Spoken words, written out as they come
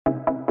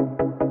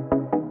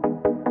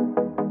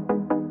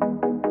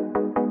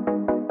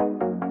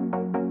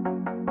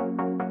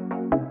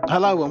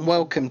Hello and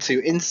welcome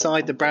to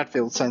Inside the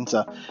Bradfield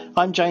Centre.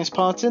 I'm James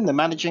Parton, the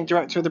Managing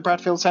Director of the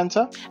Bradfield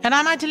Centre. And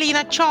I'm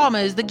Adelina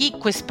Chalmers, the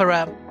Geek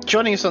Whisperer.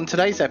 Joining us on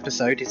today's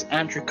episode is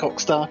Andrew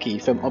Cock-Starkey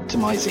from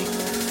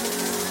Optimisey.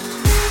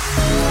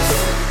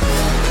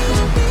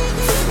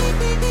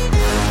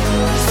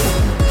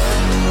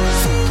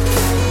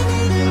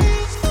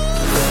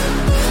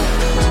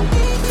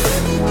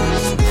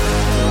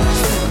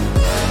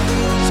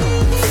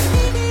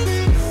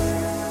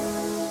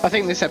 I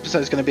think this episode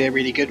is going to be a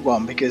really good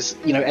one because,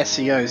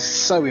 SEO is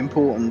so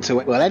important to,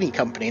 any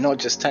company, not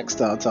just tech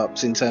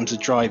startups, in terms of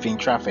driving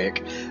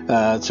traffic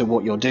to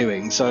what you're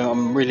doing. So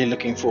I'm really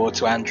looking forward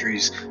to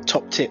Andrew's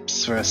top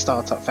tips for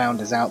startup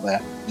founders out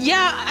there.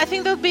 Yeah, I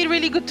think that would be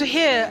really good to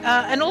hear.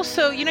 And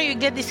also, you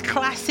get this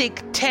classic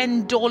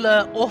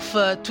 $10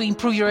 offer to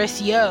improve your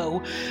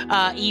SEO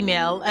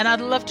email. And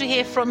I'd love to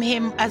hear from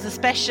him as a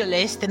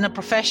specialist and a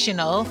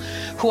professional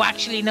who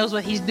actually knows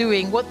what he's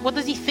doing. What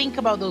does he think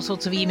about those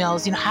sorts of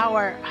emails? How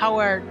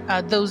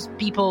are those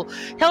people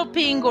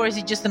helping, or is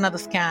it just another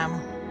scam?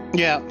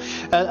 Yeah,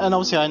 and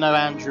obviously I know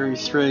Andrew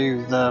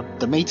through the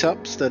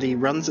meetups that he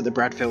runs at the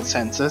Bradfield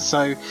Centre,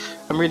 so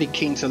I'm really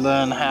keen to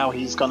learn how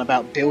he's gone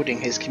about building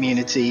his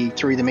community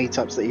through the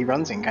meetups that he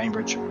runs in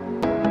Cambridge.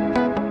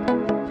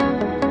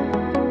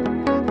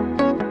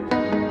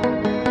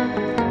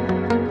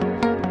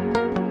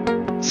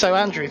 So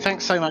Andrew,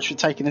 thanks so much for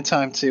taking the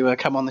time to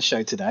come on the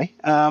show today.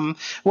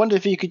 Wonder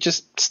if you could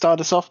just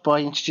start us off by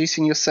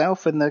introducing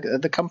yourself and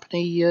the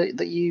company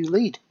that you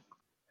lead.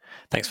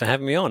 Thanks for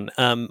having me on.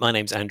 My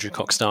name's Andrew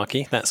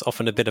Cock-Starkey. That's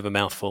often a bit of a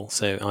mouthful,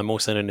 so I'm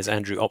also known as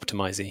Andrew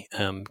Optimisey,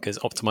 because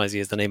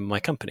Optimisey is the name of my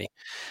company.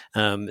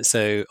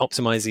 So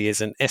Optimisey is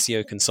an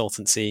SEO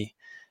consultancy,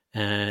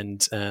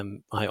 and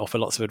I offer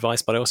lots of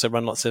advice, but I also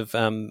run lots of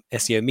SEO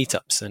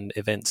meetups and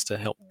events to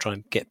help try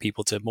and get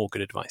people to more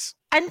good advice.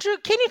 Andrew,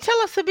 can you tell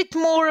us a bit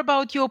more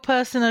about your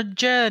personal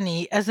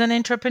journey as an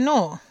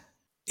entrepreneur?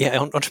 Yeah,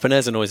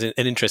 entrepreneurs are always an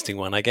interesting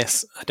one. I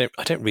guess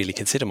I don't really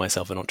consider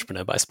myself an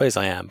entrepreneur, but I suppose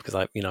I am because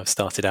I've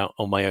started out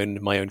on my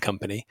own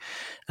company.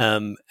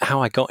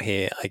 How I got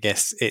here, I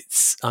guess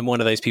I'm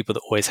one of those people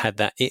that always had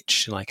that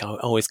itch. Like I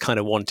always kind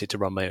of wanted to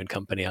run my own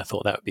company. I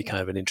thought that would be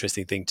kind of an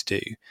interesting thing to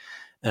do.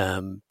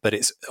 But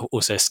it's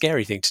also a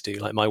scary thing to do.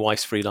 Like my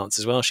wife's freelance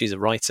as well. She's a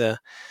writer.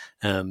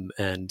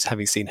 And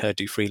having seen her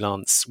do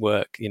freelance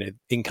work,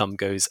 income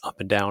goes up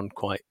and down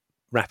quite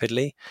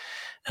rapidly.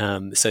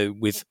 So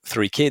with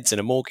 3 kids and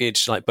a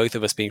mortgage, like both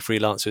of us being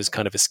freelancers was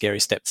kind of a scary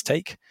step to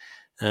take.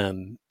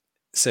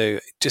 So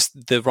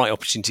just the right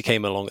opportunity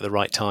came along at the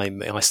right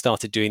time. I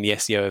started doing the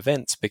SEO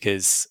events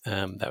because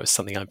that was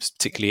something I was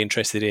particularly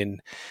interested in.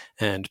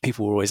 And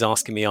people were always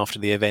asking me after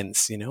the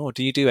events, do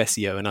you do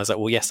SEO? And I was like,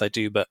 well, yes, I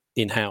do, but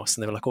in-house.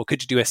 And they were like, well,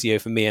 could you do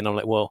SEO for me? And I'm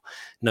like, well,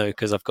 no,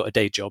 because I've got a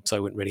day job, so I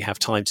wouldn't really have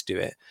time to do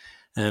it.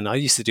 And I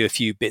used to do a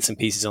few bits and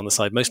pieces on the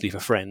side, mostly for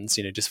friends,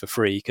 just for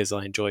free, because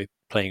I enjoy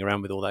playing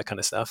around with all that kind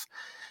of stuff.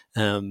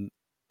 And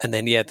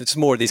then, there's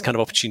more of these kind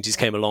of opportunities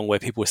came along where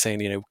people were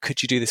saying,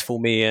 could you do this for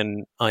me?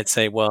 And I'd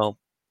say, well,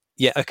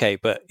 yeah, okay,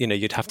 but,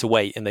 you'd have to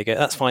wait. And they go,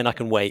 that's fine, I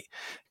can wait,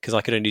 because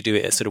I could only do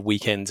it at sort of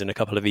weekends and a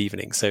couple of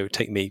evenings. So it would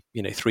take me,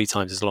 3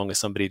 times as long as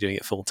somebody doing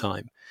it full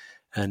time.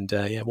 And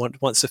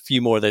once a few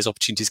more of those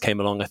opportunities came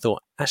along, I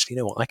thought, actually,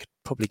 you know what, I could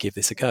probably give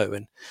this a go.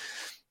 And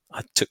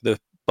I took the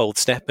bold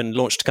step and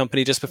launched a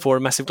company just before a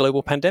massive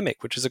global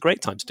pandemic, which was a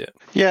great time to do it.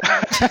 Yeah.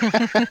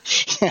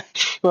 Yeah.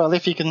 Well,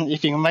 if you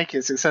can make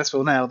it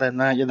successful now, then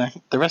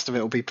the rest of it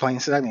will be plain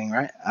sailing,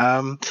 right?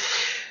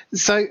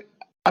 So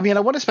I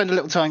want to spend a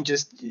little time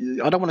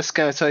I don't want to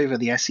skirt over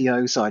the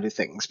SEO side of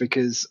things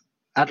because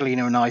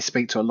Adelina and I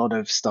speak to a lot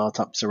of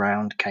startups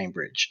around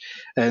Cambridge,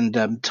 and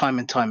time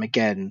and time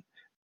again,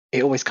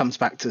 it always comes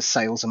back to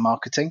sales and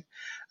marketing.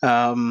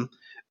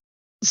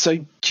 So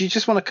do you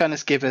just want to kind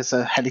of give us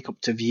a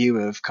helicopter view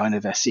of kind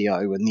of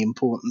SEO and the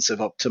importance of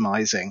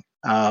optimizing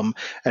and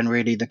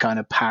really the kind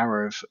of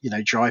power of,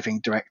 driving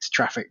direct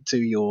traffic to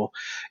your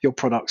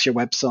products, your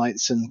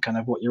websites, and kind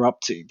of what you're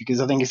up to? Because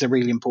I think it's a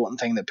really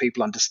important thing that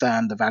people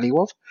understand the value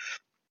of.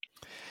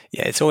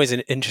 Yeah, it's always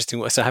an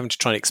interesting. So having to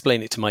try and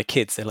explain it to my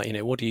kids, they're like,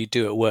 what do you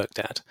do at work,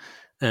 Dad?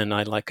 And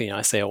I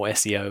I say,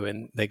 SEO,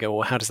 and they go,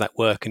 well, how does that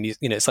work? And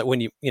it's like when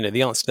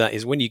the answer to that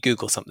is when you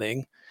Google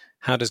something,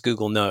 how does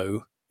Google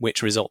know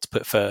which result to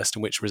put first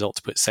and which result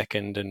to put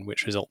second and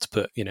which result to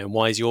put,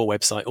 why is your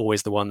website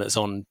always the one that's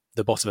on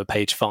the bottom of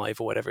page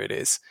 5 or whatever it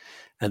is?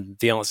 And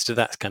the answer to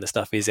that kind of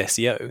stuff is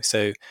SEO.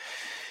 So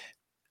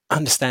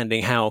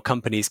understanding how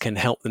companies can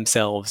help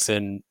themselves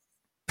and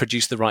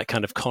produce the right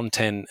kind of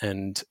content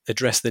and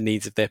address the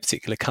needs of their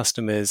particular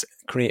customers,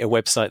 create a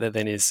website that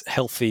then is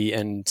healthy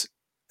and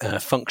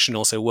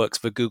functional, so works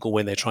for Google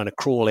when they're trying to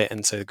crawl it,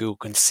 and so Google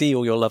can see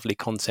all your lovely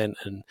content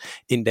and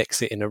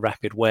index it in a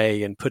rapid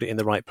way and put it in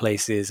the right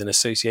places and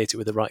associate it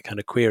with the right kind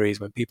of queries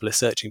when people are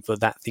searching for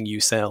that thing you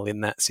sell in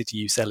that city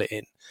you sell it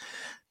in.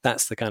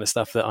 That's the kind of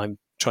stuff that I'm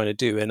trying to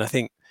do. And I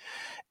think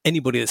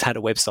anybody that's had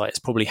a website has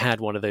probably had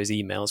one of those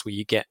emails where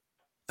you get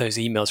those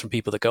emails from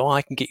people that go,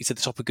 I can get you to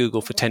the top of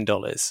Google for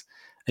 $10.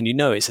 And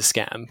it's a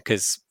scam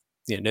because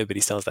nobody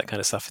sells that kind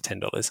of stuff for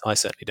 $10. I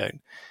certainly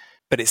don't.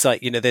 But it's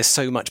like, there's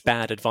so much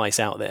bad advice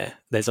out there.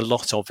 There's a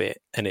lot of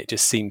it, and it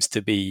just seems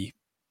to be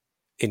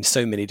in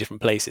so many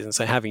different places. And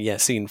so having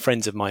seen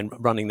friends of mine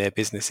running their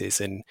businesses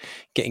and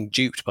getting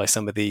duped by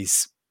some of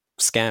these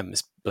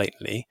scams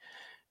blatantly,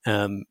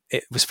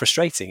 it was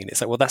frustrating. And it's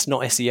like, well, that's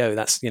not SEO.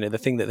 That's, the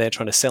thing that they're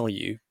trying to sell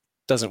you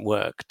doesn't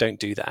work. Don't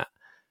do that.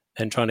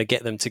 And trying to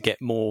get them to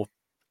get more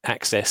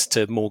access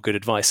to more good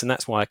advice. And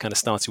that's why I kind of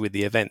started with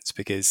the events,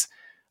 because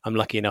I'm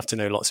lucky enough to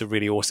know lots of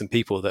really awesome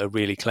people that are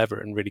really clever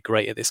and really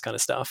great at this kind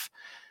of stuff.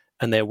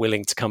 And they're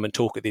willing to come and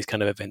talk at these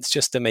kind of events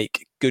just to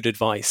make good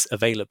advice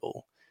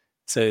available.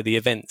 So the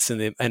events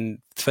and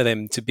for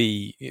them to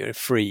be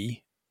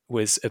free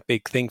was a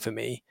big thing for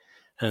me.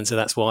 And so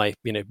that's why,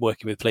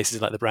 working with places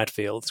like the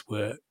Bradfields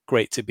were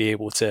great to be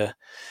able to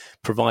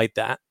provide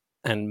that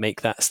and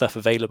make that stuff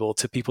available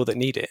to people that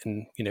need it.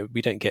 And,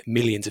 we don't get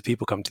millions of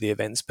people come to the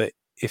events, but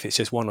if it's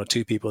just one or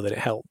two people that it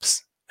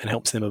helps and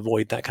helps them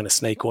avoid that kind of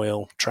snake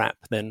oil trap,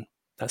 then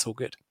that's all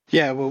good.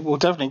 Yeah, we'll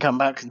definitely come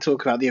back and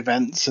talk about the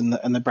events and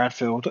the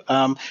Bradfield.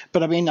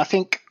 But I mean, I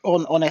think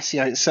on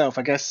SEO itself,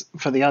 I guess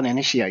for the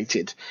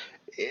uninitiated,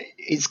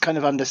 it's kind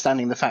of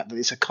understanding the fact that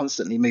it's a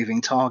constantly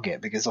moving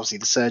target, because obviously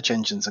the search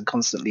engines are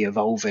constantly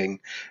evolving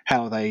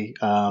how they,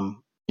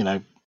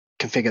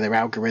 configure their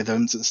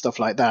algorithms and stuff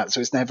like that. So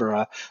it's never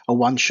a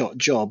one-shot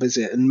job, is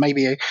it? And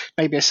maybe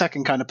a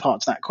second kind of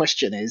part to that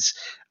question is,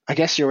 I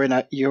guess you're in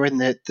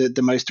the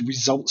most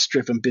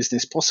results-driven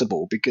business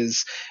possible,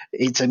 because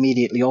it's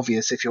immediately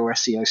obvious if your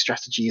SEO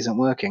strategy isn't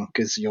working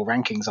because your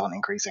rankings aren't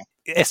increasing.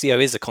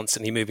 SEO is a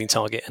constantly moving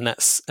target, and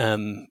that's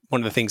one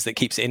of the things that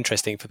keeps it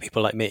interesting for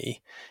people like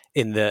me,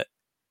 in that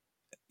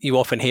you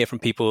often hear from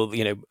people,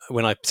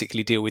 when I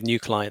particularly deal with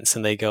new clients,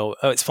 and they go,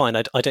 "Oh, it's fine.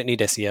 I don't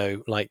need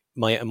SEO. Like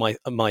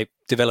my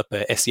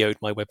developer SEO'd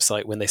my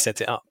website when they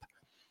set it up."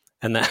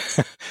 And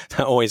that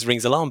always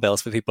rings alarm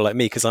bells for people like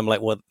me, because I'm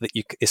like, well,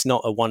 it's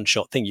not a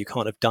one-shot thing. You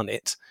can't have done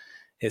it.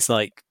 It's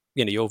like,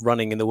 you're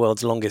running in the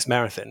world's longest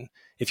marathon.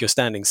 If you're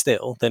standing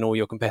still, then all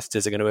your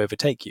competitors are going to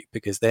overtake you,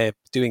 because they're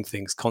doing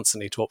things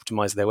constantly to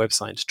optimize their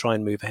website, to try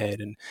and move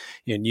ahead. And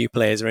new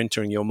players are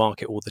entering your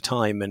market all the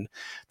time, and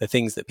the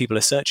things that people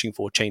are searching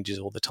for changes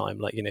all the time.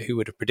 Like, who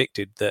would have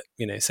predicted that,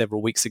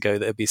 several weeks ago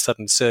there'd be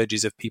sudden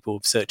surges of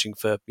people searching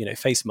for,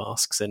 face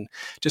masks, and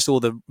just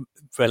all the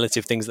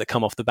relative things that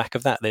come off the back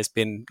of that. There's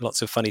been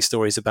lots of funny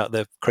stories about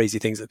the crazy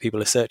things that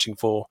people are searching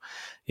for,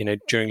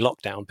 during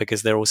lockdown,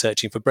 because they're all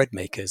searching for bread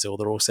makers, or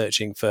they're all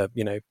searching for,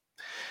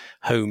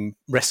 home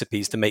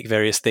recipes to make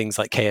various things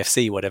like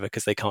KFC, whatever,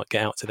 because they can't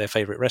get out to their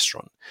favorite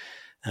restaurant.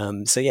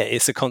 So yeah,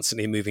 it's a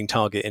constantly moving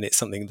target, and it's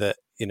something that,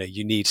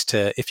 you need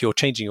to, if you're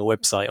changing your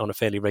website on a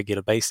fairly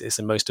regular basis,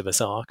 and most of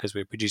us are, because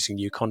we're producing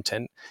new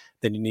content,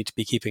 then you need to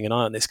be keeping an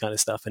eye on this kind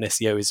of stuff. And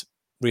SEO is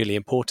really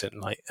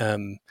important. Like,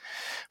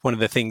 one of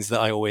the things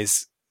that I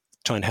always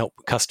try and help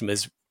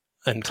customers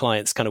and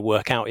clients kind of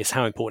work out is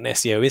how important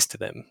SEO is to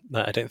them.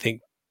 I don't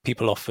think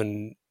people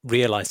often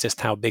realize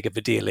just how big of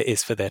a deal it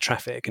is for their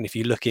traffic. And if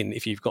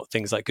you've got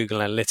things like Google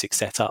Analytics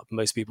set up,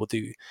 most people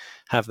do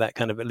have that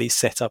kind of at least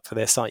set up for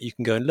their site. You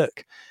can go and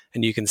look,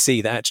 and you can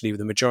see that actually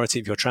the majority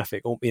of your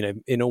traffic, or,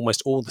 in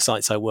almost all the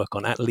sites I work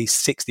on, at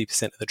least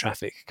 60% of the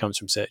traffic comes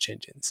from search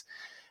engines.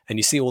 And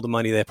you see all the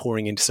money they're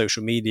pouring into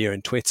social media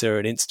and Twitter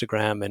and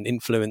Instagram and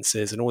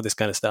influencers and all this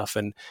kind of stuff.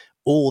 And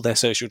all their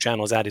social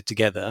channels added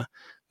together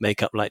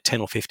make up like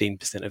 10 or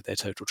 15% of their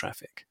total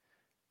traffic.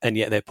 And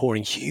yet they're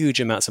pouring huge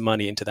amounts of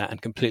money into that and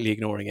completely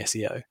ignoring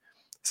SEO.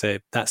 So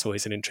that's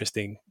always an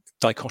interesting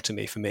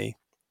dichotomy for me.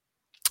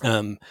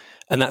 And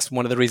that's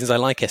one of the reasons I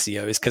like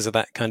SEO, is because of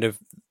that kind of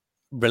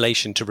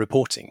relation to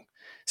reporting.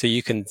 So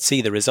you can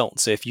see the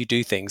results. So if you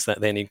do things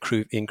that then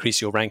increase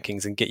your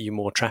rankings and get you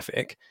more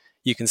traffic,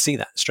 you can see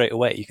that straight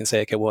away. You can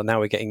say, okay, well, now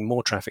we're getting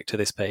more traffic to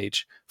this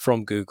page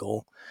from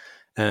Google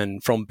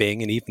and from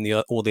Bing, and even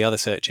all the other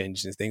search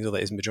engines things, although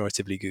it's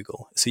majoritively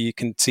Google. So you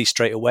can see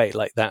straight away,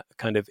 like, that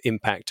kind of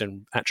impact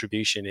and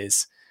attribution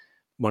is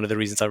one of the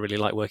reasons I really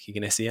like working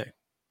in SEO.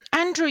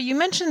 Andrew, you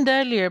mentioned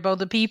earlier about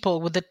the people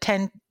with the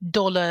 $10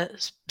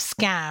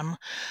 scam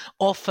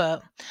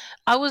offer.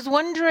 I was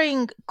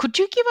wondering, could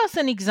you give us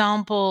an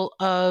example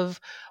of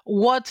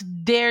what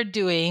they're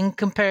doing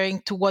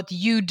comparing to what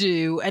you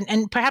do,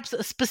 and perhaps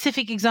a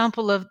specific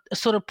example of a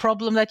sort of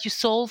problem that you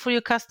solve for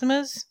your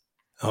customers?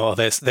 Oh,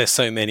 there's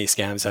so many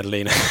scams,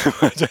 Adelina.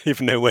 I don't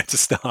even know where to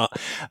start.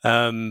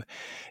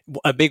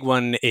 A big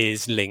one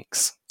is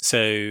links.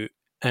 So,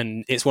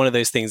 and it's one of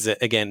those things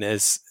that, again,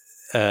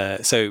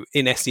 so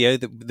in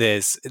SEO,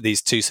 there's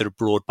these two sort of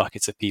broad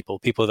buckets of people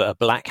that are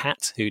black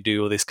hat, who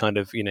do all this kind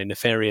of,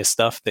 nefarious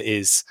stuff that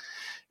is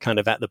kind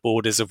of at the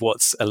borders of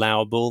what's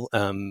allowable,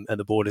 at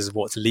the borders of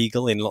what's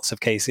legal in lots of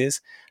cases.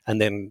 And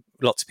then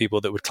lots of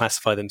people that would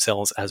classify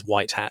themselves as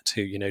white hat,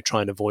 who, try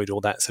and avoid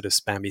all that sort of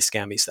spammy,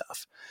 scammy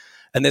stuff.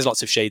 And there's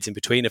lots of shades in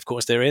between, of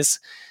course there is.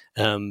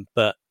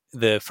 But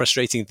the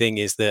frustrating thing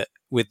is that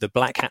with the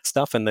black hat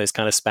stuff and those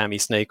kind of spammy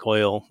snake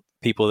oil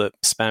people that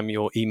spam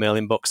your email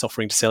inbox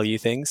offering to sell you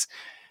things,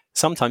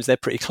 sometimes they're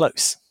pretty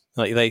close.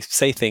 Like they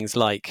say things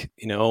like,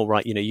 oh,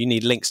 right, you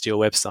need links to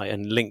your website,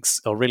 and links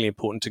are really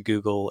important to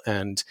Google.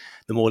 And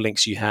the more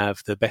links you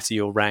have, the better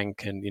you'll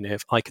rank. And,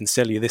 if I can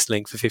sell you this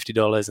link for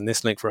 $50 and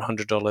this link for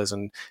 $100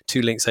 and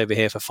 2 links over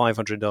here for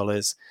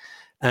 $500.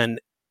 And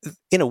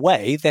in a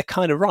way, they're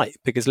kind of right,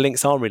 because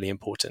links are really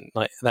important.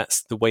 Like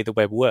that's the way the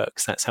web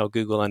works. That's how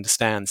Google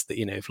understands that,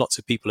 if lots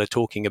of people are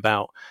talking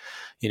about,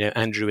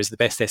 Andrew is the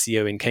best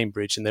SEO in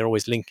Cambridge, and they're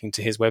always linking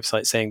to his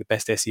website saying the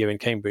best SEO in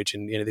Cambridge,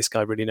 and this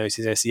guy really knows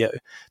his SEO.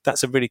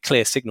 That's a really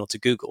clear signal to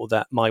Google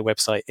that my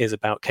website is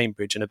about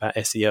Cambridge and about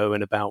SEO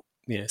and about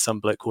some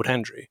bloke called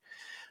Andrew.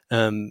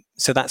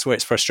 So that's where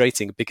it's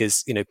frustrating,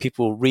 because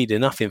people read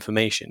enough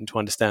information to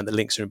understand that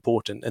links are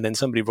important, and then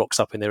somebody rocks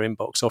up in their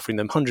inbox offering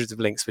them hundreds of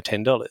links for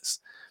 $10,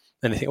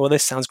 and they think, well,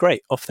 this sounds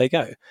great, off they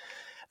go.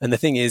 And the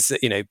thing is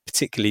that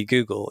particularly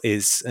Google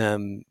is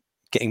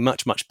getting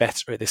much, much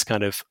better at this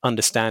kind of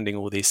understanding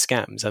all these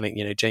scams. I think,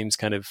 James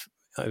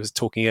I was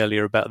talking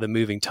earlier about the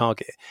moving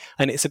target,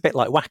 and it's a bit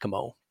like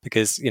whack-a-mole,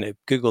 because,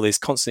 Google is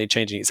constantly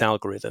changing its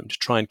algorithm to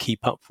try and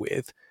keep up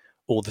with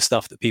all the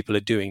stuff that people are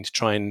doing to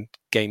try and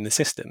game the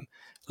system,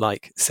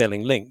 like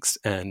selling links.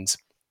 And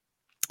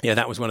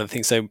that was one of the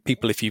things. So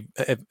people, if you've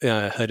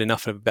heard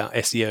enough about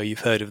SEO,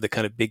 you've heard of the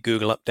kind of big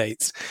Google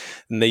updates,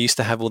 and they used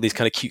to have all these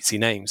kind of cutesy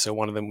names. So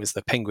one of them was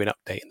the Penguin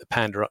update and the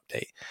Panda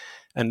update.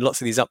 And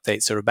lots of these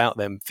updates are about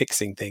them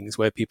fixing things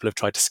where people have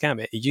tried to scam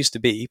it. It used to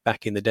be,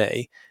 back in the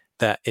day,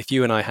 that if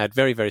you and I had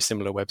very, very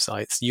similar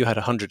websites, you had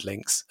 100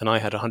 links and I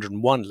had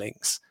 101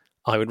 links,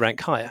 I would rank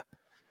higher.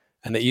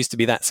 And it used to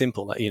be that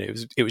simple. That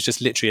it was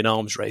just literally an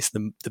arms race.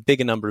 The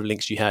bigger number of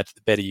links you had,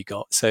 the better you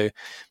got. So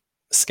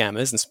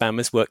scammers and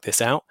spammers worked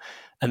this out,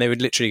 and they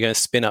would literally go and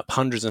spin up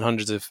hundreds and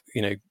hundreds of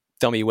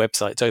dummy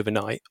websites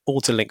overnight, all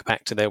to link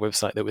back to their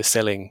website that was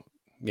selling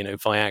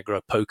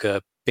Viagra,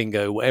 poker,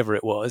 bingo, whatever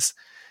it was.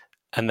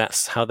 And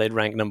that's how they'd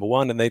rank number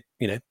one, and they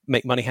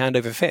make money hand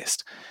over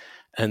fist.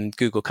 And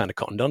Google kind of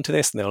cottoned onto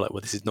this, and they were like,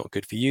 well, this is not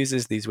good for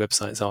users. These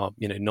websites are,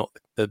 not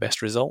the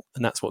best result.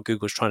 And that's what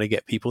Google's trying to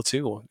get people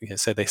to, or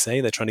so they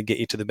say, they're trying to get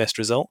you to the best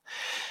result.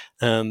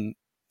 So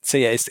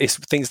yeah, it's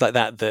things like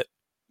that the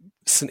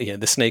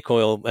snake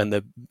oil and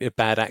the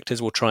bad actors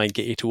will try and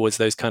get you towards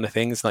those kind of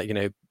things, like,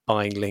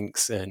 buying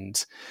links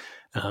and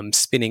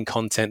spinning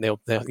content. They'll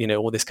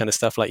all this kind of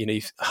stuff. Like,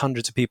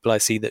 hundreds of people I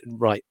see that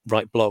write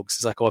blogs.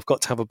 It's like, oh, I've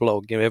got to have a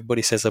blog.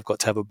 Everybody says I've got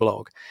to have a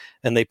blog,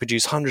 and they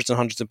produce hundreds and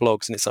hundreds of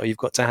blogs. And it's like, you've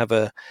got to have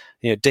a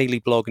daily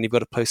blog, and you've got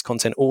to post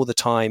content all the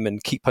time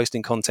and keep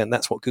posting content.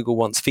 That's what Google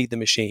wants. Feed the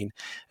machine.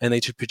 And they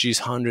just produce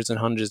hundreds and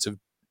hundreds of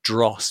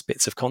dross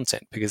bits of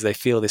content, because they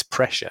feel this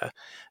pressure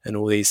and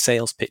all these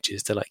sales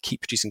pitches to like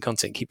keep producing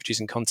content,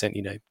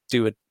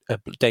 do a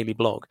daily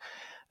blog.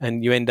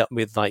 And you end up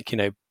with like,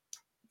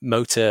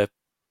 motor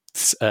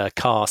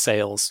car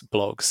sales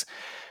blogs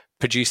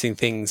producing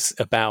things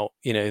about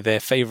their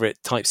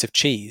favorite types of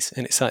cheese,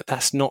 and it's like,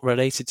 that's not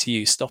related to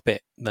you. Stop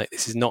it. Like,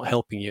 this is not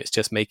helping you. It's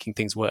just making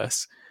things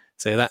worse.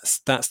 So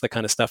that's the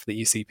kind of stuff that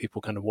you see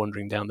people kind of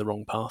wandering down the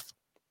wrong path.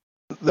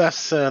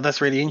 That's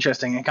really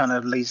interesting. It kind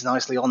of leads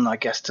nicely on, I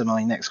guess, to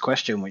my next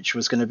question, which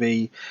was going to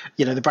be,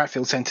 the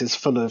Bradfield Centre is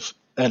full of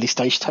early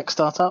stage tech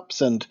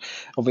startups, and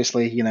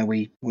obviously,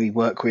 we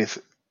work with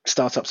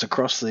startups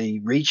across the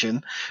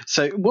region.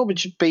 So what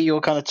would be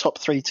your kind of top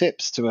 3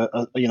 tips to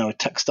a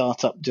tech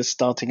startup just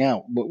starting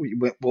out? What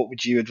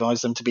would you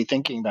advise them to be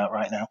thinking about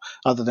right now,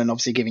 other than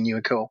obviously giving you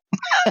a call?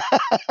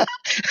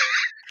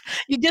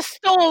 You just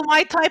stole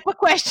my type of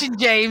question,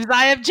 James.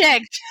 I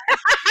object.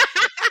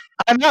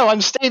 I know.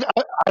 I'm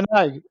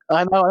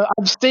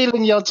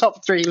stealing your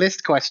top 3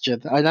 list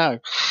question. I know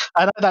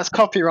that's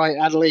copyright,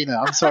 Adelina.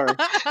 I'm sorry.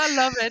 I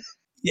love it.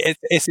 Yeah,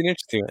 it's an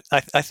interesting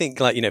one. I think,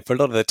 like, for a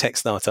lot of the tech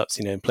startups,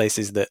 in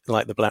places that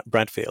like the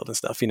Bradfield and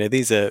stuff,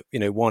 these are,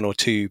 1 or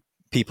 2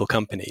 people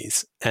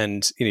companies,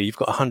 and you've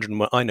got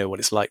 101. I know what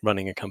it's like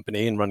running a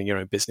company and running your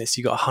own business.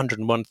 You've got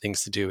 101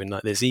 things to do, and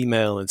like there's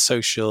email and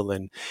social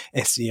and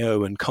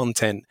SEO and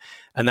content,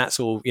 and that's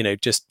all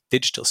just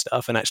digital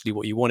stuff. And actually,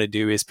 what you want to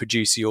do is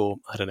produce your,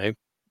 I don't know,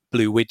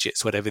 blue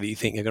widgets, whatever, that you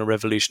think are going to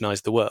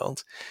revolutionize the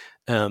world.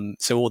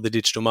 So all the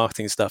digital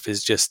marketing stuff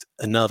is just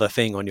another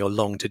thing on your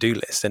long to-do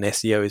list, and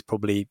SEO is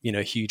probably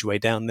a huge way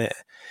down there.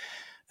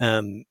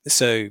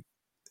 So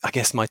I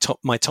guess my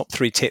top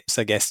 3 tips,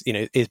 I guess,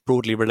 is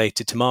broadly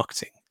related to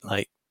marketing.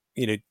 Like,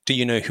 do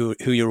you know who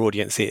your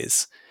audience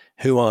is?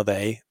 Who are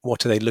they?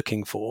 What are they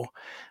looking for?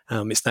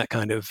 It's that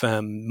kind of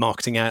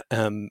marketing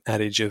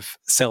adage of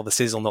sell the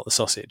sizzle, not the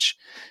sausage.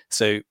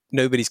 So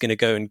nobody's going to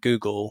go and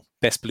Google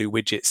best blue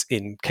widgets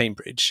in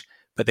Cambridge,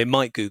 but they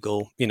might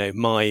Google,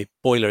 my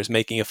boiler is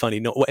making a funny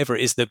noise, whatever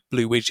it is the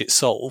blue widgets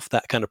solve,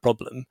 that kind of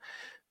problem.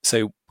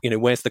 So,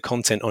 where's the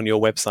content on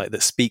your website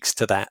that speaks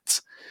to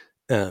that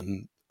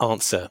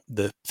answer,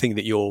 the thing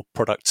that your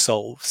product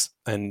solves?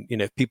 And,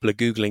 if people are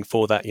Googling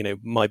for that,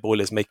 my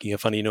boiler's making a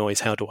funny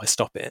noise, how do I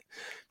stop it?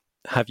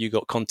 Have you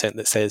got content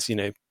that says,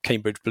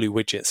 Cambridge blue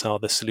widgets are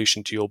the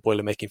solution to your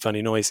boiler making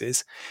funny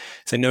noises?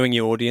 So knowing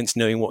your audience,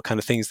 knowing what kind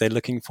of things they're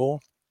looking for.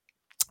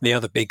 The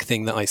other big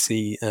thing that I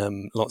see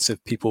lots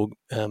of people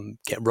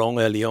get wrong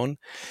early on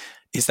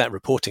is that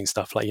reporting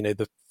stuff. Like,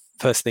 the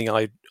first thing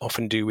I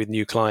often do with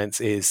new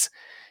clients is,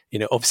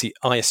 obviously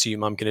I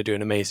assume I'm going to do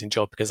an amazing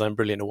job because I'm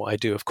brilliant at what I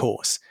do, of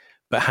course.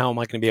 But how am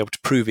I going to be able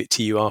to prove it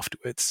to you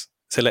afterwards?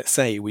 So let's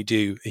say we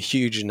do a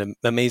huge and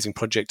amazing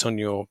project on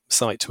your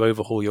site to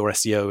overhaul your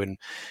SEO and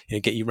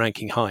get you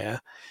ranking higher.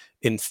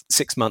 In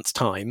 6 months'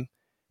 time,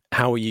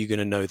 how are you going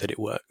to know that it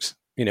works?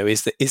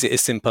 Is it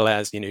as simple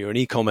as you're an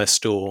e-commerce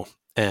store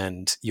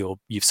and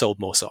you've sold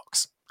more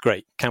socks?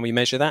 Great. Can we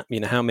measure that?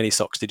 How many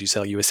socks did you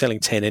sell? You were selling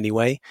 10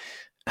 anyway.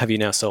 Have you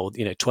now sold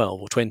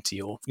 12 or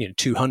 20 or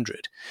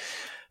 200?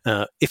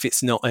 If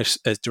it's not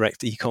as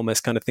direct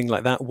e-commerce kind of thing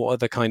like that, what are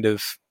the kind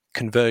of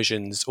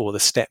conversions or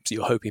the steps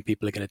you're hoping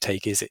people are going to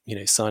take? Is it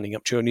signing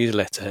up to your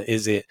newsletter?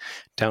 Is it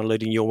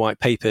downloading your white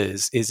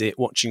papers? Is it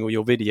watching all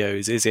your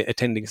videos? Is it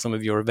attending some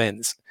of your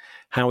events?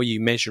 How are you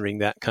measuring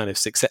that kind of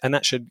success? And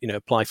that should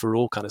apply for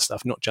all kind of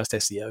stuff, not just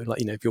SEO.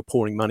 Like if you're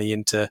pouring money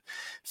into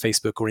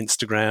Facebook or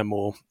Instagram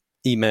or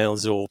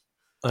emails or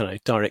I don't know,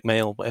 direct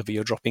mail, whatever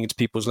you're dropping into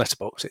people's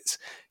letterboxes,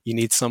 you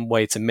need some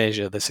way to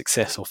measure the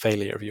success or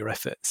failure of your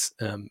efforts.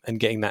 And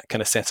getting that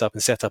kind of set up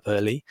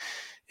early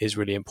is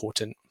really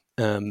important.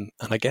 And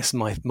I guess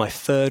my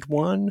third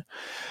one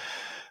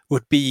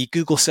would be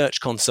Google Search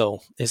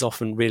Console is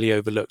often really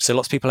overlooked. So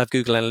lots of people have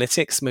Google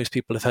Analytics. Most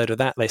people have heard of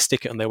that. They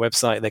stick it on their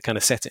website. They kind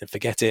of set it and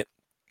forget it.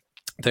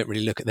 Don't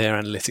really look at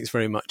their analytics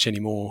very much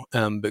anymore.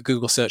 But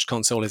Google Search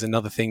Console is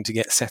another thing to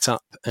get set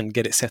up and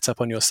get it set up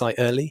on your site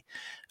early.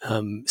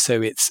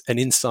 So it's an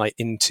insight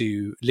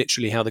into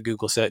literally how the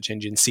Google search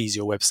engine sees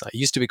your website. It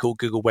used to be called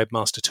Google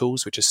Webmaster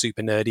Tools, which is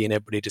super nerdy, and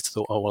everybody just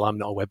thought, oh, well, I'm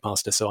not a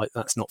webmaster, so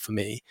that's not for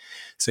me.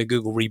 So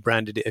Google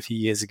rebranded it a few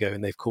years ago,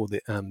 and they've called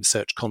it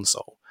Search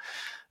Console.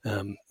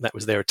 That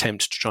was their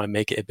attempt to try and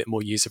make it a bit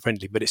more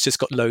user-friendly, but it's just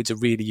got loads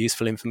of really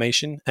useful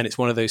information, and it's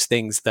one of those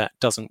things that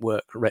doesn't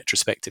work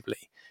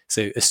retrospectively.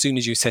 So as soon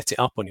as you set it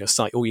up on your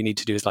site, all you need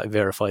to do is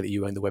verify that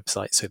you own the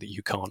website so that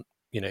you can't,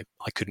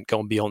 I couldn't go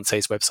on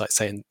Beyonce's website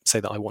say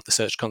that I want the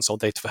Search Console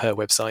data for her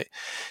website.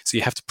 So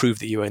you have to prove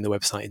that you own the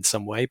website in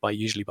some way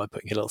usually by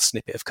putting a little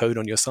snippet of code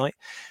on your site.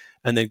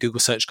 And then Google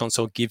Search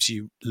Console gives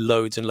you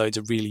loads and loads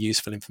of really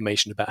useful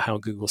information about how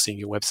Google's seeing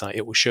your website.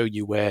 It will show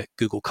you where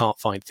Google can't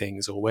find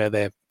things or where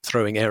they're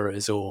throwing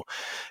errors, or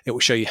it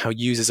will show you how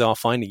users are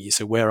finding you.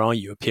 So where are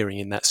you appearing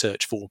in that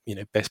search for,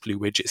 best blue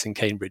widgets in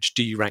Cambridge?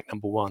 Do you rank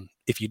number one?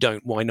 If you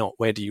don't, why not?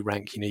 Where do you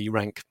rank? You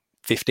rank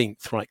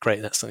 15th, right?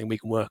 Great. That's something we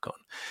can work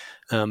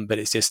on. But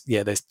it's just,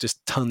 there's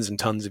just tons and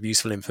tons of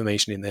useful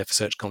information in there for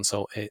Search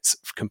Console. It's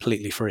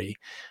completely free,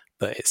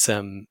 but it's,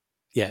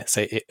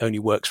 so it only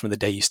works from the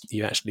day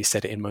you actually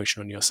set it in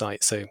motion on your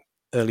site. So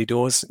early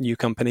doors, new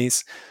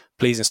companies,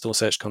 please install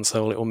Search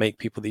Console. It will make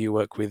people that you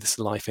work with's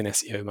life in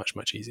SEO much,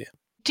 much easier.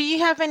 Do you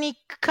have any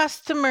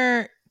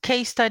customer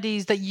case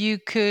studies that you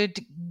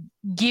could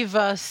give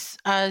us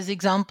as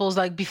examples,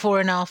 like before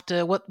and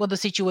after, what the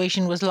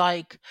situation was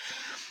like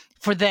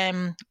for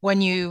them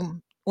when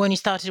you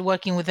started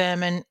working with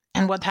them, and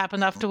what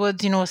happened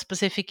afterwards? A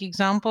specific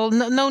example.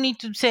 No need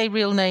to say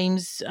real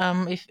names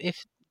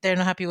if they're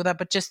not happy with that,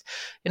 but just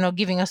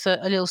giving us a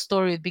little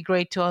story would be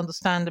great to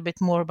understand a bit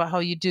more about how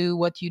you do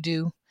what you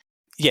do.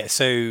 Yeah,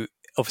 so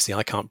obviously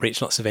I can't breach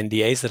lots of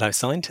NDAs that I've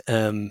signed,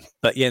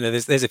 but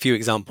there's a few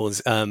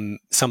examples. Some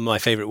of my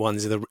favorite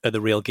ones are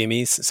the real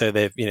gimmies. So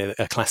they're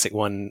a classic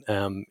one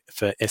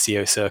for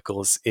SEO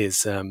circles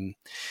is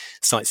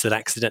sites that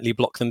accidentally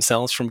block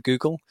themselves from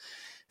Google.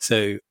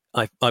 So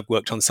I've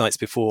worked on sites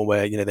before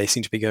where they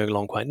seem to be going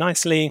along quite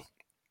nicely.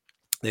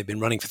 They've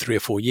been running for 3 or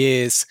 4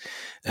 years.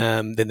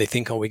 Then they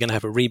think, we're going to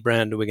have a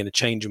rebrand, and we're going to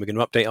change, and we're going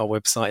to update our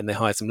website. And they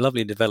hire some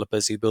lovely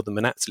developers who build them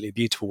an absolutely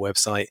beautiful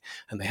website,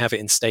 and they have it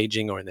in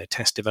staging or in their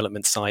test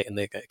development site. And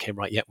they go, okay,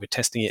 right, we're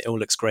testing it. It all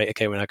looks great.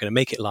 Okay, we're now going to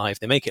make it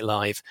live. They make it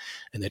live,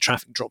 and their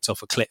traffic drops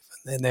off a cliff.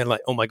 And then they're like,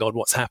 oh my God,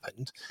 what's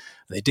happened?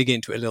 And they dig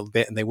into it a little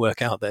bit, and they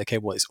work out that, okay,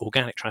 it's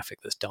organic traffic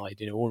that's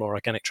died. All our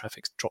organic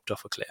traffic's dropped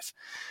off a cliff.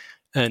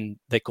 And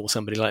they call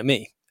somebody like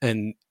me.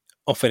 And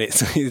often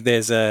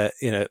there's a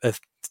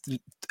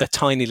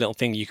tiny little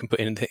thing you can put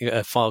in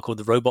a file called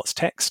the robots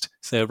text.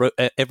 So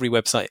every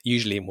website,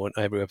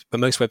 but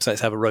most websites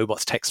have a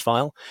robots text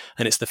file,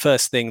 and it's the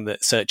first thing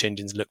that search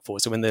engines look for.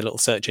 So when the little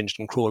search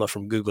engine crawler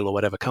from Google or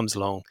whatever comes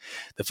along,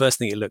 the first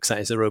thing it looks at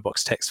is the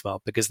robots text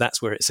file, because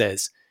that's where it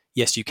says,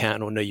 yes, you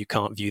can, or no, you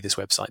can't view this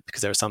website,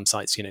 because there are some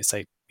sites,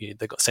 say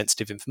they've got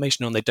sensitive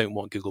information on, they don't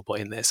want Googlebot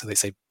in there, so they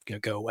say,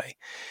 go away.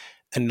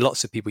 And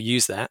lots of people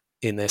use that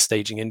in their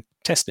staging and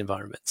test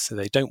environments. So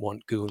they don't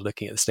want Google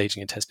looking at the staging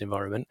and test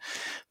environment.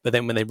 But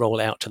then when they roll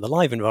it out to the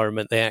live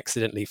environment, they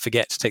accidentally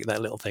forget to take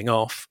that little thing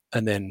off.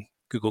 And then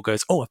Google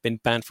goes, I've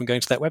been banned from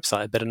going to that website.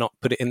 I better not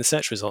put it in the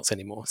search results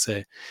anymore.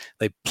 So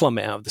they plumb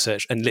it out of the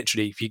search. And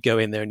literally, if you go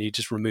in there and you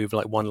just remove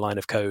one line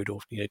of code,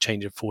 or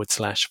change a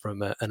 /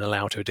 from an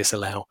allow to a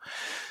disallow,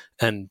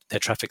 and their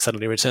traffic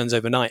suddenly returns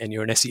overnight, and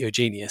you're an SEO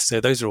genius.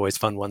 So those are always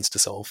fun ones to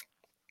solve.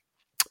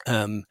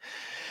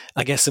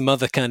 I guess some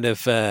other kind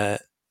of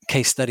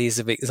case studies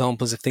of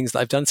examples of things that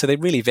I've done. So they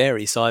really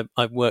vary. So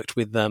I've worked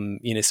with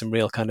some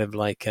real kind of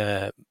like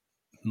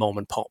mom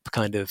and pop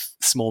kind of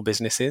small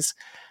businesses.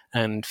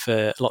 And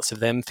for lots of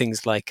them,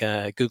 things like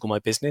Google My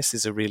Business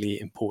is a really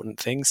important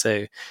thing.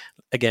 So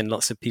again,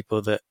 lots of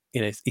people that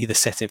either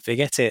set and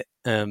forget it,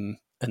 and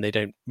they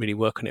don't really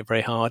work on it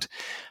very hard.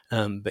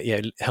 But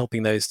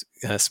helping those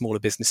smaller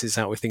businesses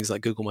out with things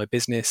like Google My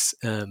Business.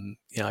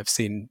 I've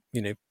seen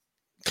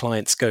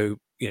clients go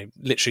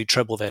literally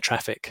treble their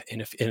traffic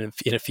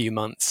in a few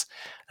months,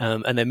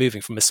 and they're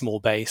moving from a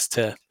small base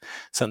to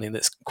something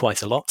that's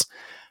quite a lot.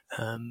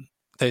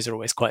 Those are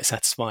always quite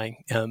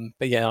satisfying.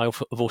 But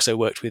I've also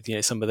worked with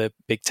some of the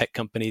big tech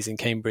companies in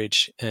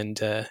Cambridge, and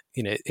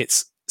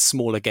it's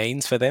smaller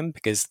gains for them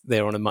because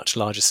they're on a much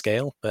larger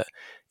scale. But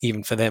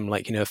even for them,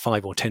 like a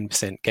 5 or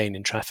 10% gain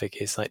in traffic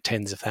is like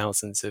tens of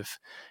thousands of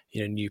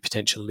new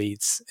potential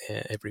leads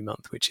every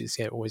month, which is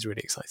always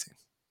really exciting.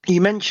 You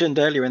mentioned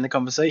earlier in the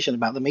conversation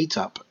about the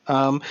meetup.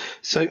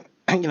 So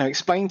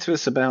explain to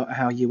us about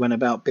how you went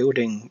about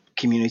building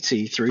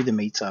community through the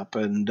meetup,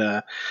 and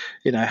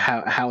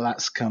how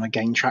that's kind of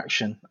gained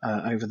traction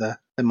over the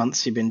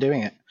months you've been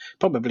doing it.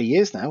 Probably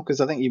years now,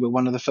 because I think you were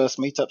one of the first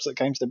meetups that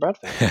came to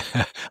Bradfield.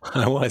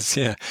 I was,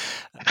 yeah.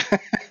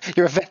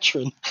 You're a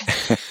veteran.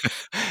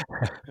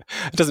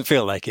 It doesn't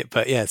feel like it,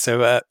 but yeah.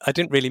 So I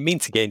didn't really mean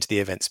to get into the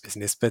events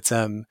business, but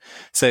so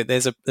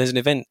there's an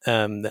event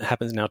that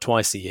happens now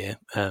twice a year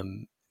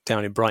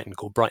down in Brighton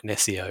called Brighton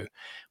SEO,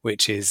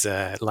 which is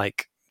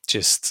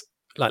just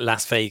like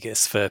Las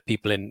Vegas for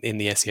people in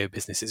the SEO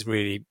business. It's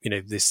really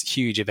this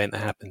huge event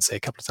that happens, say, a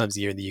couple of times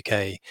a year in the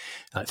UK.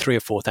 3,000 or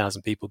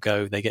 4,000 people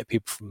go. They get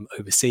people from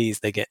overseas.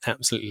 They get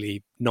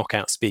absolutely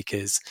knockout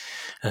speakers.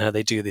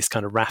 They do this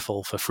kind of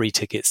raffle for free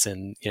tickets,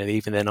 and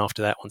even then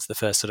after that, once the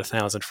first sort of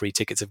 1,000 free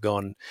tickets have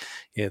gone,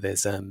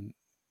 there's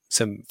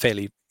some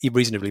fairly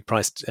reasonably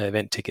priced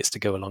event tickets to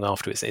go along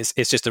afterwards.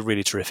 It's just a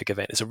really terrific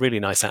event. It's a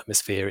really nice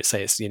atmosphere. It's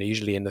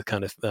usually in the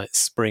kind of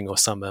spring or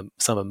summer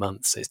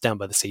months. It's down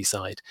by the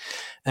seaside,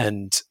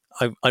 and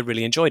I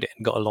really enjoyed it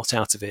and got a lot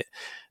out of it.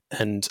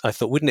 And I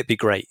thought, wouldn't it be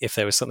great if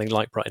there was something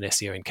like Brighton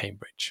SEO in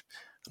Cambridge?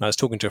 And I was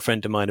talking to a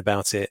friend of mine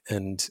about it,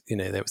 and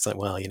there was like,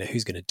 well,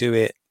 who's going to do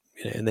it?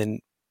 And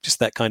then just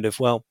that kind of,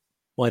 well,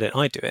 why don't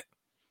I do it?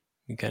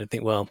 You kind of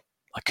think, well,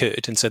 I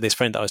could. And so this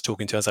friend that I was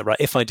talking to, I was like, right,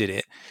 if I did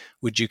it,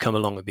 would you come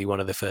along and be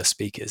one of the first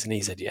speakers? And he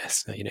said,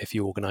 yes. If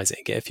you organize it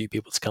and get a few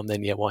people to come,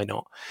 then yeah, why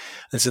not?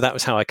 And so that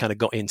was how I kind of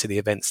got into the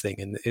events thing.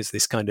 And it's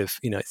this kind of,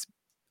 it's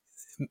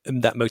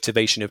that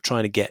motivation of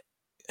trying to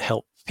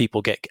help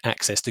people get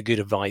access to good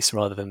advice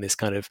rather than this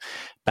kind of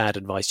bad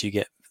advice you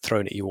get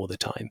thrown at you all the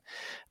time.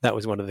 That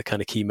was one of the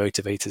kind of key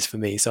motivators for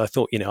me. So I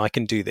thought, I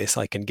can do this.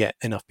 I can get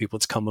enough people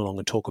to come along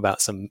and talk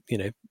about some,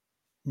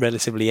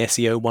 relatively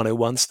SEO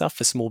 101 stuff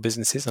for small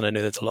businesses, and I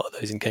know there's a lot of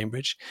those in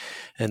Cambridge,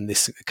 and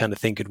this kind of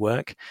thing could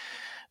work.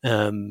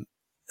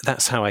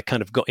 That's how I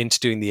kind of got into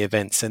doing the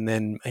events. And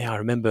then I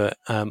remember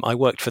I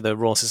worked for the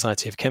Royal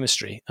Society of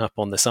Chemistry up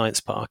on the Science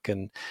Park,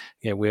 and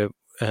we're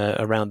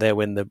around there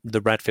when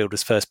the Bradfield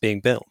was first being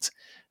built,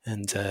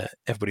 and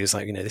everybody was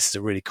like, this is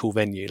a really cool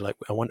venue. Like,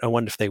 I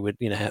wonder if they would,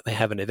 they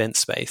have an event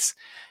space.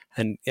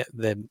 And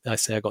then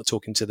I got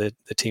talking to the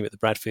team at the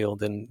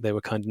Bradfield, and they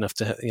were kind enough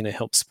to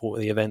help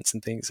support the events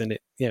and things, and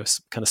it was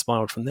kind of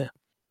spiraled from there.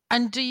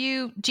 And do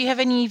you have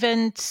any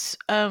events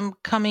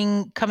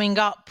coming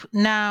up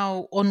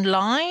now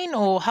online,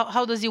 or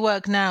how does it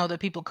work now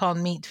that people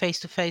can't meet face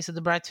to face at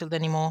the Bradfield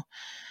anymore?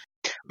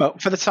 Well,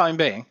 for the time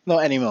being,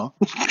 not anymore.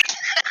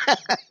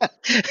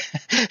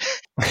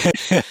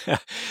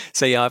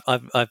 So yeah,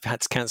 I've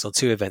had to cancel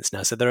 2 events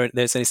now. So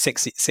there's only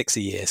six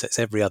a year, so it's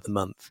every other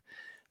month.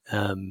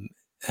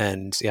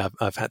 And yeah,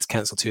 I've had to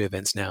cancel 2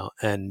 events now,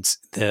 and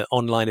the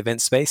online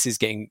event space is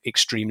getting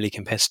extremely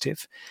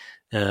competitive.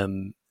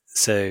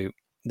 So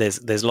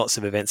there's lots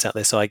of events out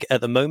there. So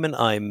at the moment,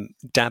 I'm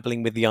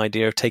dabbling with the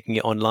idea of taking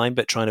it online,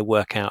 but trying to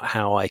work out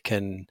how I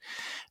can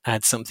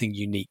add something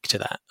unique to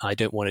that. I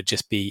don't want to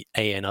just be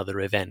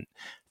another event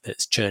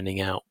that's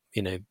churning out,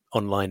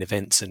 online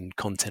events and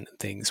content and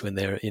things when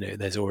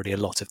there's already a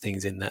lot of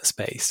things in that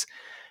space.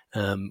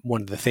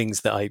 One of the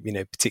things that I,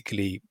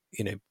 particularly,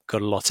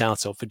 got a lot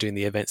out of for doing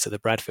the events at the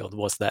Bradfield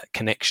was that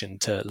connection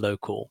to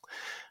local.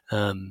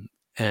 And,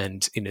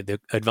 the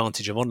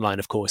advantage of online,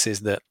 of course,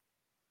 is that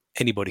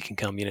anybody can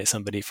come.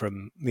 Somebody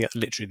from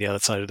literally the other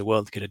side of the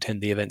world could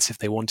attend the events if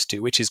they wanted to,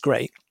 which is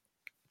great.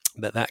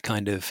 But that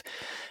kind of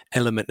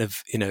element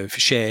of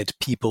shared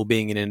people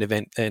being in an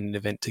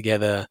event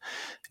together,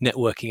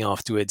 networking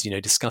afterwards,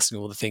 discussing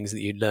all the things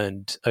that you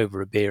learned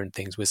over a beer and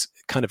things was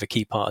kind of a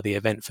key part of the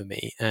event for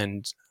me,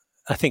 and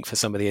I think for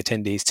some of the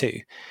attendees too.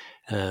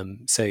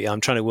 So yeah,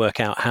 I'm trying to work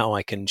out how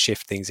I can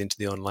shift things into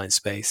the online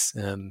space.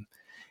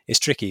 It's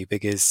tricky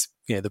because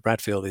the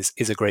Bradfield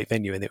is a great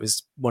venue, and it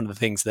was one of the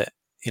things that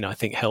I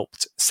think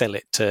helped sell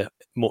it to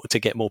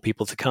get more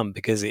people to come,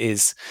 because it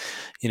is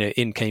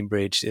in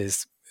Cambridge.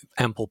 Is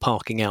ample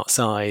parking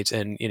outside,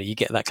 and you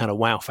get that kind of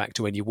wow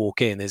factor when you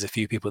walk in. There's a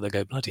few people that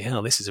go, bloody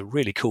hell, this is a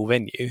really cool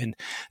venue. And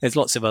there's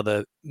lots of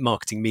other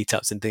marketing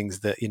meetups and things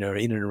that are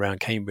in and around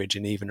Cambridge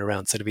and even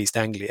around sort of East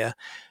Anglia.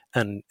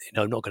 And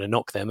I'm not going to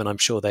knock them, and I'm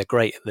sure they're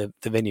great. The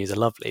venues are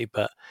lovely,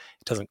 but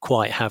it doesn't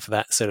quite have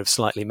that sort of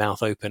slightly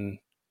mouth open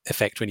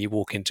effect when you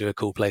walk into a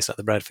cool place like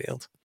the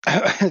Bradfield.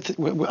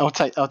 I'll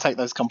take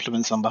those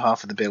compliments on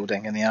behalf of the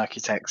building and the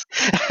architects.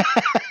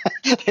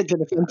 They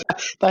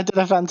did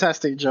a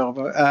fantastic job.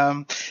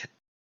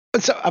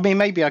 So, I mean,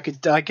 maybe I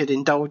could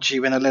indulge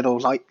you in a little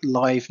like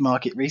live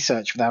market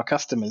research with our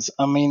customers.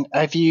 I mean,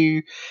 have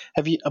you?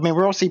 I mean,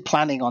 we're obviously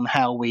planning on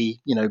how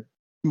we,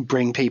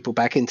 bring people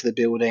back into the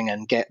building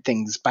and get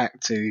things back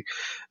to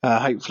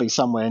hopefully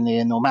somewhere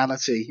near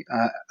normality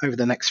over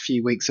the next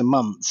few weeks and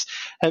months.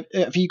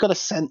 Have you got a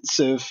sense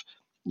of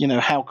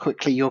how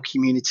quickly your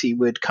community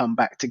would come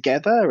back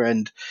together,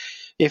 and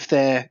if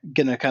they're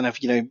going to kind of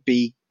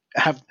be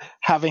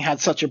having had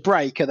such a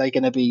break, are they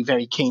going to be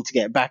very keen to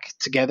get back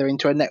together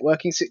into a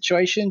networking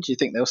situation? Do you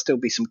think there'll still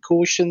be some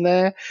caution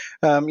there?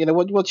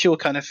 What's your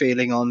kind of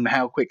feeling on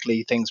how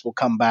quickly things will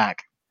come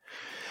back?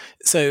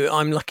 So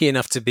I'm lucky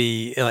enough to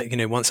be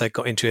once I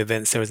got into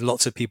events, there was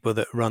lots of people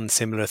that run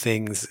similar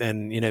things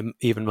and,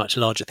 even much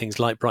larger things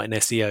like Brighton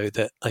SEO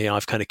that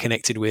I've kind of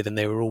connected with, and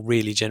they were all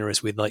really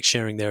generous with like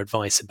sharing their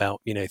advice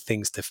about,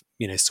 things to,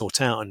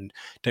 sort out, and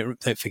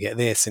don't forget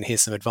this, and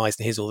here's some advice,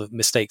 and here's all the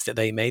mistakes that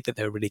they made that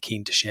they were really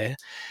keen to share.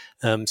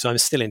 So I'm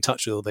still in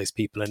touch with all those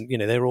people, and,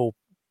 they're all,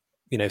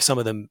 some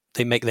of them,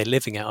 they make their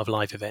living out of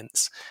live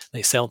events.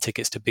 They sell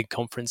tickets to big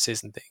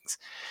conferences and things.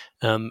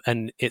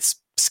 And it's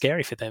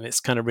scary for them. It's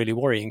kind of really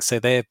worrying. So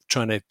they're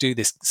trying to do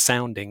this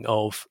sounding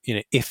of,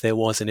 if there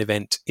was an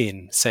event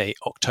in, say,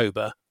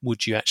 October,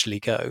 would you actually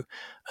go?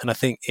 And I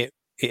think it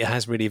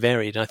has really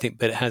varied. And I think,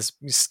 but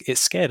it's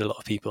scared a lot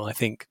of people. I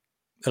think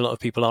a lot of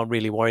people are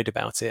really worried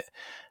about it.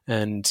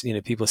 And,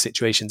 people's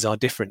situations are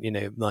different,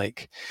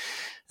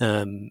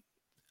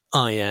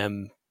 I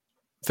am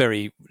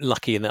very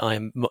lucky in that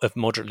I'm of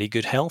moderately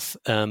good health.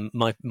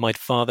 My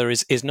father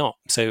is not,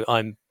 so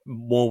I'm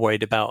more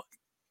worried about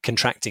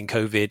contracting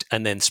COVID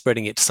and then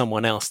spreading it to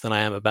someone else than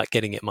I am about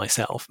getting it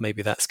myself.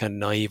 Maybe that's kind of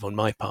naive on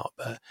my part,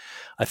 but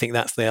I think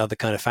that's the other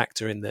kind of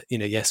factor in that,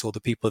 yes, all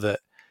the people that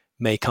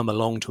may come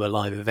along to a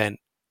live event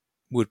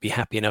would be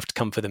happy enough to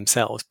come for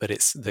themselves, but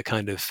it's the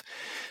kind of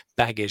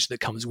baggage that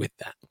comes with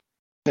that.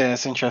 Yeah,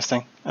 it's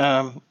interesting.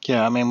 I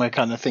mean, we're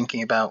kind of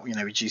thinking about,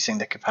 reducing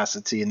the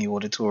capacity in the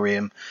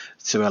auditorium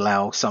to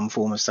allow some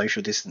form of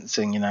social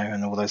distancing,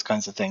 and all those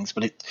kinds of things.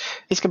 But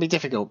it's going to be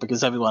difficult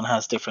because everyone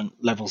has different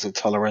levels of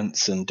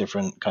tolerance and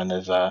different kind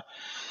of,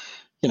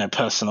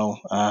 personal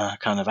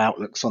kind of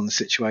outlooks on the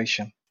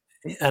situation.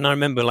 And I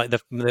remember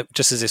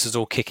just as this was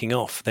all kicking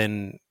off,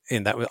 then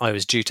in that I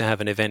was due to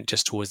have an event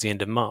just towards the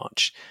end of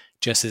March,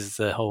 just as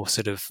the whole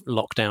sort of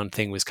lockdown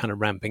thing was kind of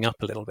ramping up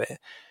a little bit.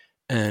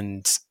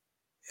 And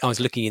I was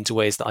looking into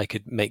ways that I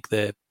could make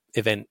the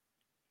event,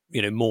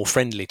 more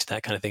friendly to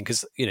that kind of thing.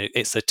 Because,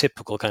 it's a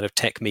typical kind of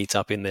tech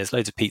meetup in there's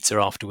loads of pizza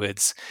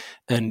afterwards.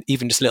 And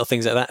even just little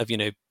things like that of,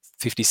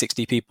 50,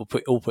 60 people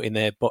putting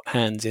their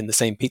hands in the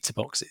same pizza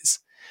boxes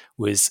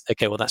was,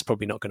 okay, well, that's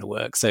probably not going to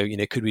work. So,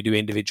 could we do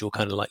individual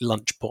kind of like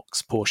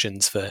lunchbox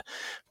portions for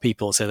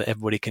people so that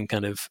everybody can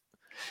kind of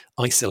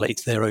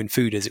isolate their own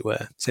food, as it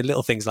were? So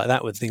little things like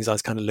that were things I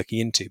was kind of looking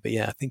into. But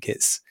yeah, I think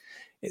it's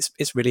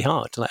really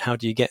hard. Like, how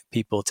do you get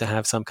people to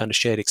have some kind of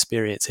shared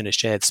experience in a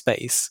shared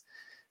space,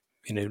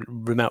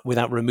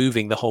 without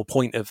removing the whole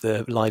point of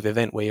the live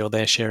event where you're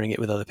there sharing it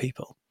with other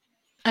people?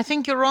 I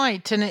think you're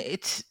right. And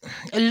it's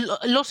a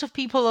lot of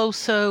people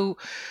also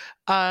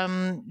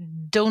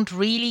don't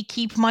really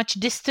keep much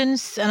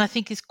distance. And I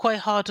think it's quite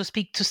hard to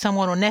speak to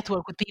someone or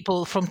network with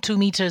people from 2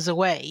 meters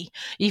away,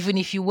 even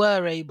if you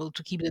were able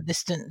to keep the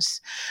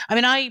distance. I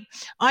mean,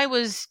 I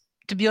was,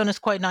 to be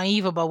honest, quite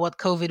naive about what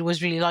COVID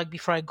was really like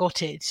before I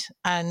got it.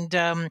 And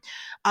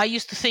I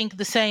used to think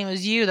the same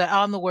as you, that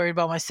I'm not worried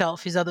about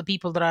myself, is other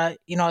people that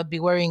I'd be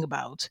worrying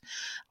about.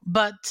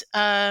 But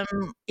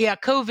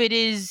COVID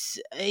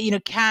is,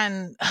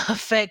 can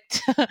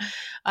affect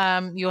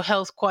your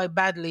health quite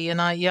badly, and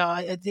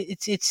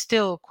it's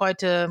still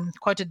quite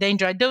a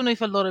danger. I don't know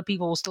if a lot of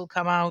people will still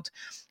come out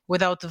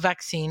without the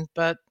vaccine,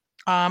 but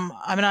I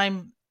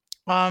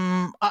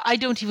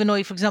don't even know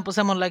if, for example,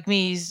 someone like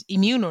me is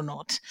immune or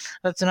not.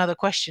 That's another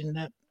question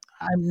that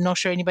I'm not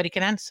sure anybody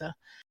can answer.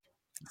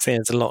 So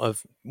there's a lot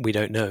of we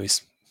don't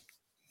knows.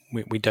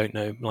 We don't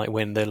know, like,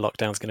 when the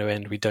lockdown's going to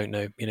end. We don't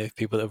know,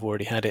 people that have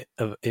already had it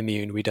are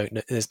immune. We don't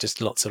know. There's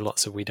just lots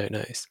of we don't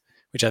knows,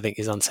 which I think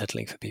is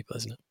unsettling for people,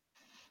 isn't it?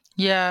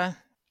 Yeah.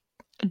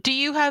 Do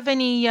you have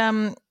any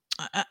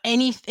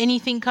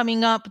anything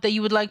coming up that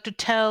you would like to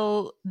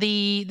tell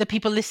the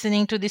people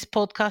listening to this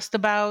podcast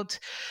about?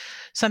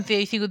 Something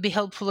you think would be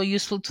helpful or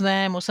useful to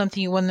them, or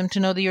something you want them to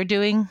know that you're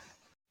doing?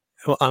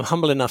 Well, I'm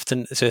humble enough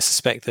to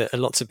suspect that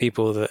lots of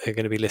people that are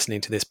going to be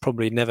listening to this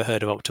probably never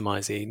heard of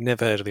Optimisey,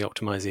 never heard of the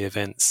Optimisey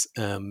events,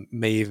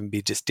 may even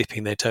be just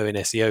dipping their toe in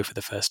SEO for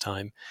the first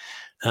time.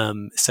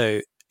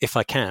 So if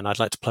I can, I'd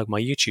like to plug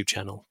my YouTube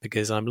channel,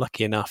 because I'm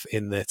lucky enough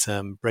in that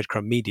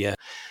Breadcrumb Media,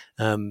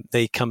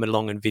 they come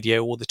along and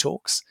video all the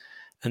talks.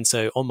 And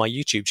so on my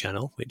YouTube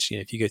channel, which,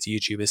 if you go to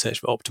YouTube and search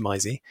for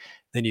Optimisey,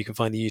 then you can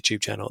find the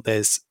YouTube channel.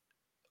 There's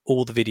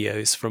all the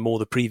videos from all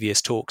the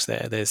previous talks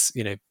there. There's,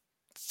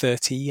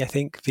 30, I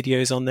think,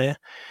 videos on there.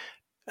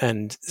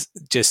 And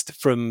just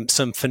from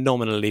some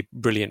phenomenally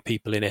brilliant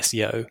people in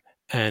SEO.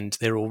 And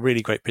they're all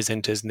really great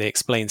presenters, and they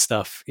explain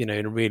stuff, in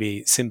a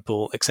really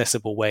simple,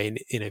 accessible way. And,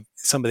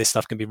 some of this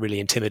stuff can be really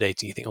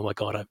intimidating. You think, oh my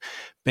God, I've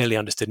barely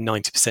understood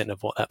 90%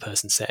 of what that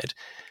person said.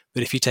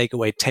 But if you take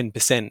away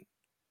 10%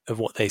 of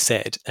what they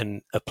said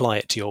and apply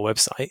it to your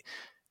website,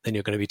 then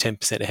you're going to be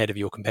 10% ahead of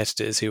your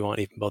competitors who aren't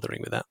even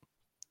bothering with that.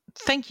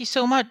 Thank you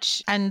so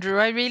much, Andrew.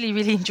 I really,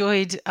 really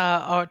enjoyed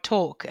our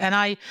talk, and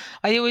I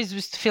always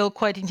used to feel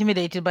quite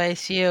intimidated by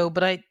SEO,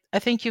 but I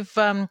think you've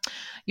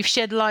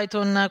shed light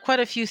on quite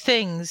a few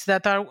things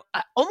that are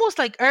almost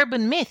like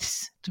urban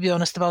myths, to be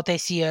honest, about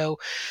SEO.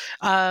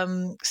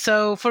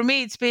 So for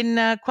me, it's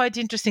been quite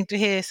interesting to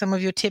hear some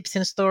of your tips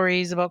and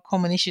stories about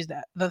common issues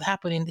that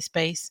happen in this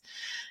space.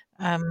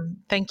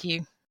 Thank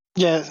you.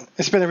 Yeah,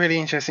 it's been a really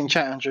interesting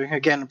chat, Andrew.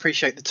 Again,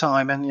 appreciate the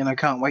time, and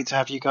can't wait to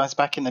have you guys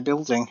back in the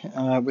building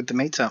with the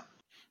meetup.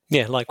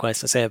 Yeah,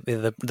 likewise. I say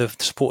the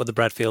support of the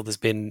Bradfield has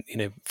been,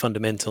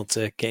 fundamental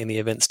to getting the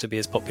events to be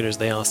as popular as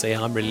they are. So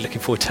yeah, I'm really looking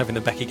forward to having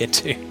them back again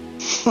too.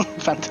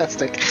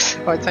 Fantastic.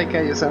 All right, take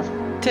care of yourself.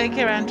 Take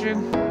care, Andrew.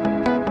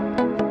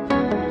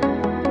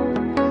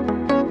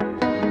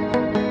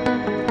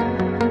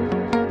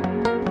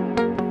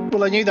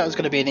 Well, I knew that was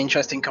going to be an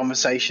interesting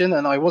conversation,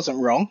 and I wasn't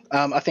wrong.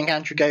 I think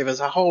Andrew gave us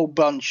a whole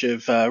bunch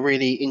of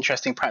really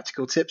interesting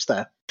practical tips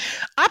there.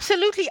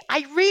 Absolutely.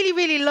 I really,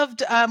 really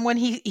loved when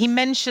he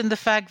mentioned the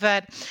fact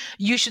that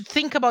you should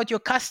think about your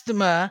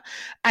customer,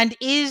 and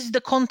is the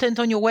content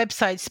on your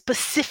website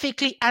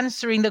specifically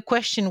answering the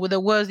question with the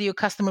words that your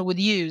customer would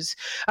use.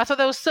 I thought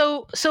that was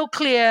so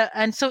clear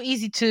and so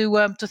easy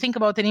to think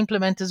about and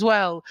implement as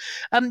well.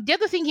 The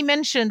other thing he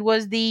mentioned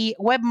was the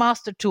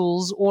webmaster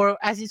tools, or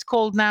as it's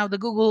called now, the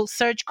Google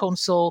Search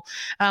Console,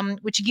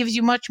 which gives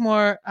you much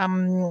more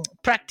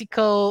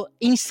practical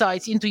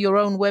insights into your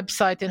own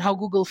website and how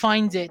Google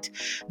finds it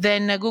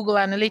than Google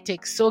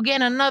Analytics. So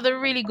again, another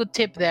really good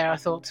tip there, I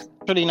thought.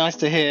 Really nice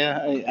to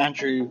hear,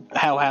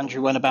 how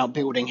Andrew went about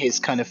building his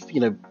kind of,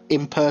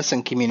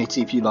 in-person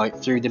community, if you like,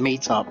 through the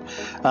meetup.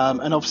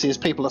 And obviously, as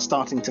people are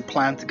starting to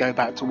plan to go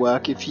back to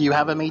work, if you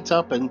have a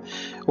meetup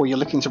or you're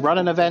looking to run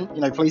an event,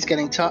 please get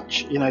in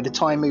touch. The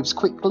time moves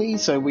quickly,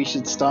 so we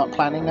should start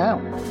planning now.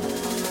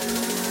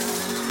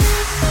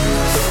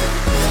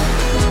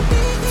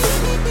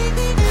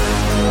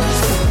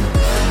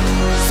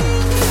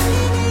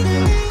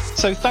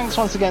 So thanks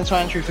once again to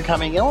Andrew for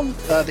coming on.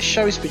 The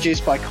show is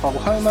produced by Cole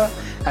Homer,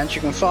 and you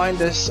can find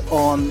us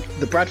on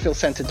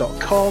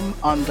thebradfieldcentre.com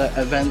under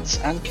events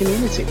and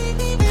community.